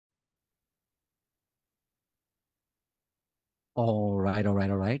All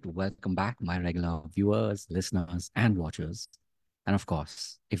right. Welcome back, my regular viewers, listeners, and watchers. And of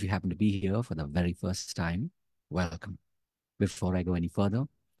course, if you happen to be here for the very first time, welcome. Before I go any further,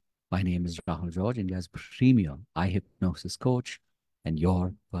 my name is Rahul George, India's premier eye hypnosis coach and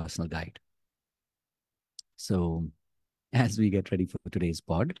your personal guide. So, as we get ready for today's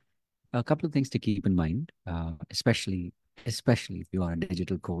pod, a couple of things to keep in mind, especially if you are a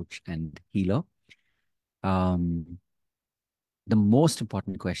digital coach and healer. Um, the most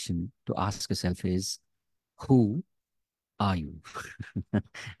important question to ask yourself is, who are you?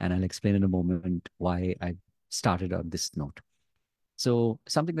 And I'll explain in a moment why I started on this note. So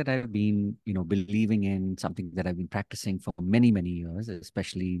something that I've been, believing in, something that I've been practicing for many, many years,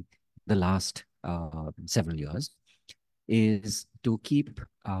 especially the last several years, is to keep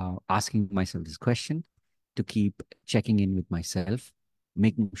asking myself this question, to keep checking in with myself,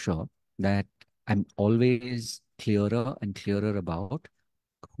 making sure that I'm always clearer and clearer about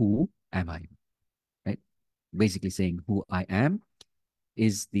who am I, right? Basically saying who I am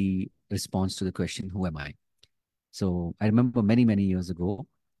is the response to the question, who am I? So I remember many, many years ago,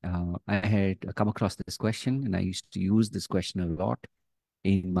 I had come across this question, and I used to use this question a lot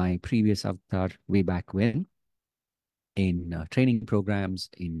in my previous avatar way back when, in training programs,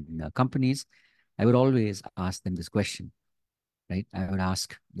 in companies. I would always ask them this question, right? I would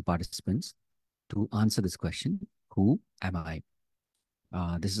ask the participants to answer this question, who am I?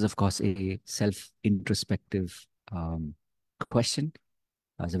 This is, of course, a self introspective question.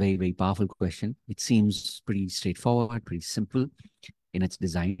 It's a very, very powerful question. It seems pretty straightforward, pretty simple in its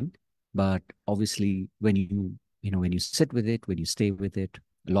design. But obviously, when you sit with it, when you stay with it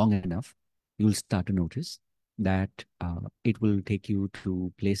long enough, you'll start to notice that it will take you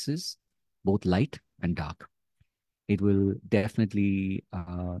to places both light and dark. It will definitely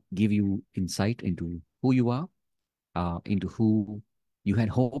give you insight into who you are, into who you had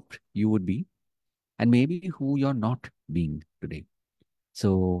hoped you would be, and maybe who you're not being today.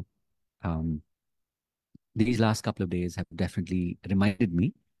 So, um, these last couple of days have definitely reminded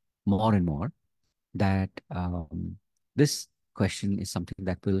me more and more that this question is something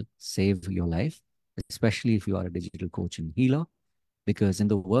that will save your life, especially if you are a digital coach and healer, because in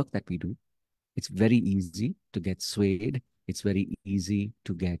the work that we do, it's very easy to get swayed. It's very easy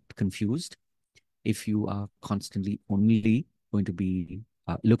to get confused if you are constantly only going to be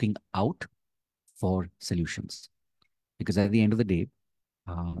looking out for solutions. Because at the end of the day,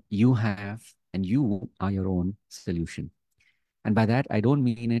 you have and you are your own solution. And by that, I don't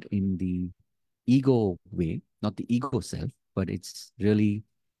mean it in the ego way, not the ego self, but it's really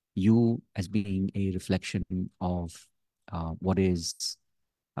you as being a reflection of what is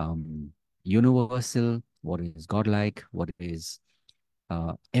um, universal, what is godlike, what is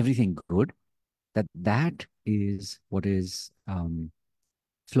everything good. That is what is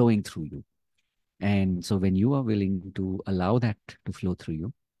flowing through you. And so when you are willing to allow that to flow through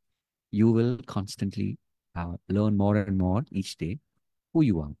you, you will constantly learn more and more each day who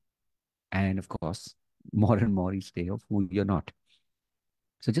you are. And of course, more and more each day of who you're not.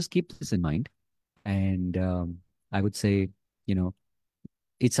 So just keep this in mind. And I would say, you know,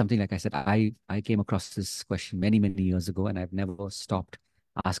 it's something like I said, I came across this question many, many years ago, and I've never stopped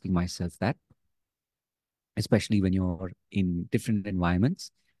asking myself that, especially when you're in different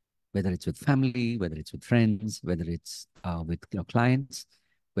environments, whether it's with family, whether it's with friends, whether it's with your clients,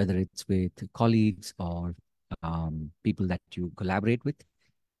 whether it's with colleagues or people that you collaborate with.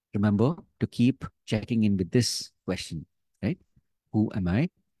 Remember to keep checking in with this question, right? Who am I?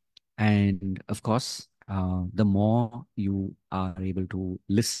 And of course, the more you are able to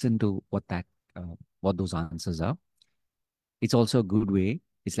listen to what those answers are, it's also a good way.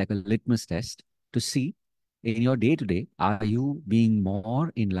 It's like a litmus test to see in your day to day, are you being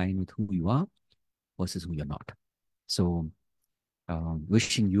more in line with who you are versus who you're not? So,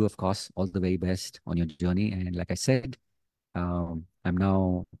 wishing you, of course, all the very best on your journey. And like I said, I'm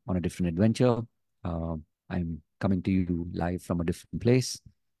now on a different adventure. I'm coming to you live from a different place.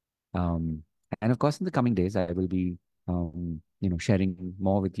 Um, and of course, in the coming days, I will be, sharing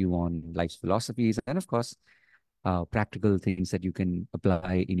more with you on life's philosophies and, of course, practical things that you can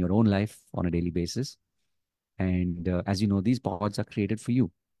apply in your own life on a daily basis. And as you know, these pods are created for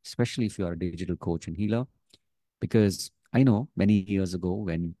you, especially if you are a digital coach and healer, because I know many years ago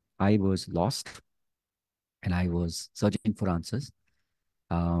when I was lost and I was searching for answers,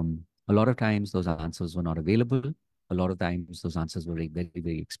 a lot of times those answers were not available. A lot of times those answers were very,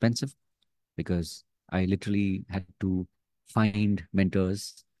 very expensive because I literally had to find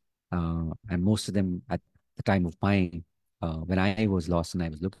mentors, and most of them at the time of my when I was lost and I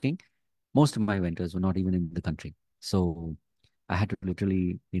was looking, most of my mentors were not even in the country. So I had to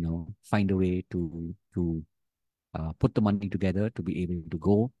literally, find a way to put the money together to be able to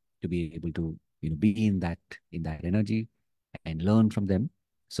go, to be able to, be in that energy and learn from them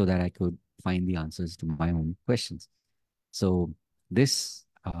so that I could find the answers to my own questions. So this,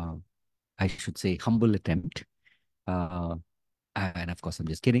 I should say, humble attempt, uh, and of course, I'm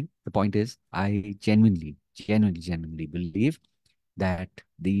just kidding. The point is, I genuinely believe that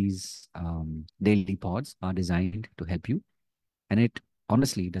these daily pods are designed to help you. And it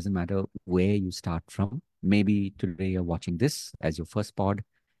honestly doesn't matter where you start from. Maybe today you're watching this as your first pod.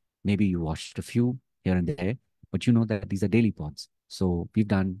 Maybe you watched a few here and there, but you know that these are daily pods. So we've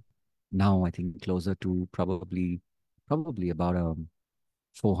done now, I think, closer to probably about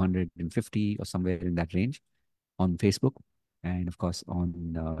 450 or somewhere in that range on Facebook. And of course, on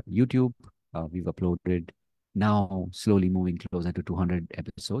YouTube, we've uploaded now slowly moving closer to 200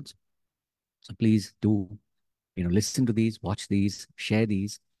 episodes. So please do, listen to these, watch these, share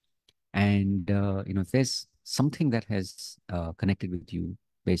these. And, if there's something that has connected with you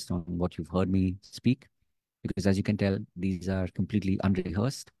based on what you've heard me speak, because as you can tell, these are completely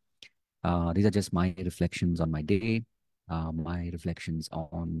unrehearsed. These are just my reflections on my day, my reflections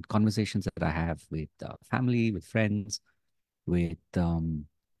on conversations that I have with family, with friends, with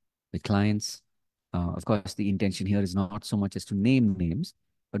clients. Of course, the intention here is not so much as to name names,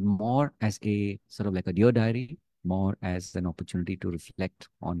 but more as a sort of like a dear diary, more as an opportunity to reflect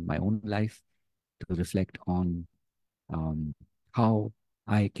on my own life, to reflect on um, how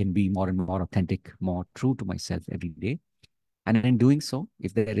I can be more and more authentic, more true to myself every day. And in doing so,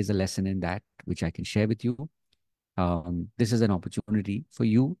 if there is a lesson in that which I can share with you, this is an opportunity for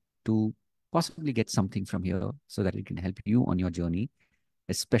you to possibly get something from here so that it can help you on your journey,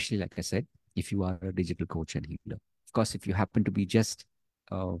 especially, like I said, if you are a digital coach and healer. Of course, if you happen to be just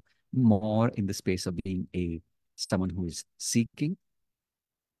uh, more in the space of being someone who is seeking,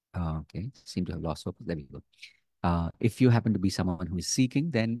 okay, seem to have lost focus. There we go. If you happen to be someone who is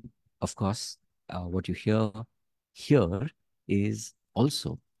seeking, then of course, what you hear here is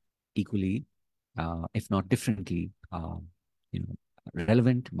also equally, if not differently,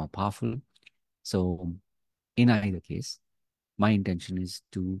 relevant, more powerful. So, in either case, my intention is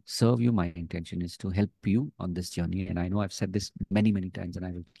to serve you. My intention is to help you on this journey. And I know I've said this many, many times, and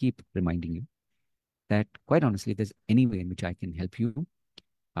I will keep reminding you that, quite honestly, if there's any way in which I can help you,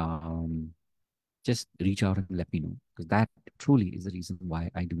 um, just reach out and let me know, because that truly is the reason why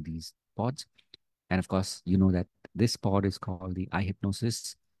I do these pods. And of course, you know that this pod is called the I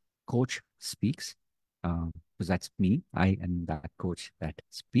Hypnosis Coach Speaks, because that's me. I am that coach that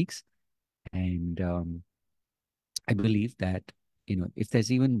speaks. And I believe that, if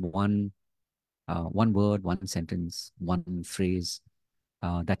there's even one word, one sentence, one phrase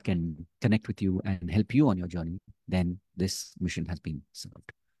that can connect with you and help you on your journey, then this mission has been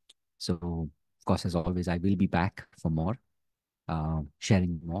served. So, of course, as always, I will be back for more,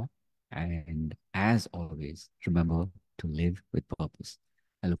 sharing more. And as always, remember to live with purpose.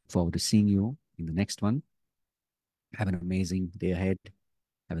 I look forward to seeing you in the next one. Have an amazing day ahead.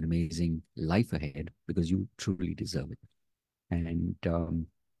 Have an amazing life ahead, because you truly deserve it. And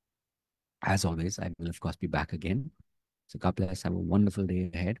as always, I will, of course, be back again. So God bless. Have a wonderful day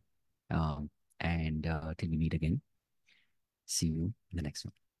ahead. And till we meet again, see you in the next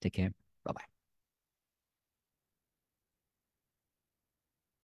one. Take care. Bye bye.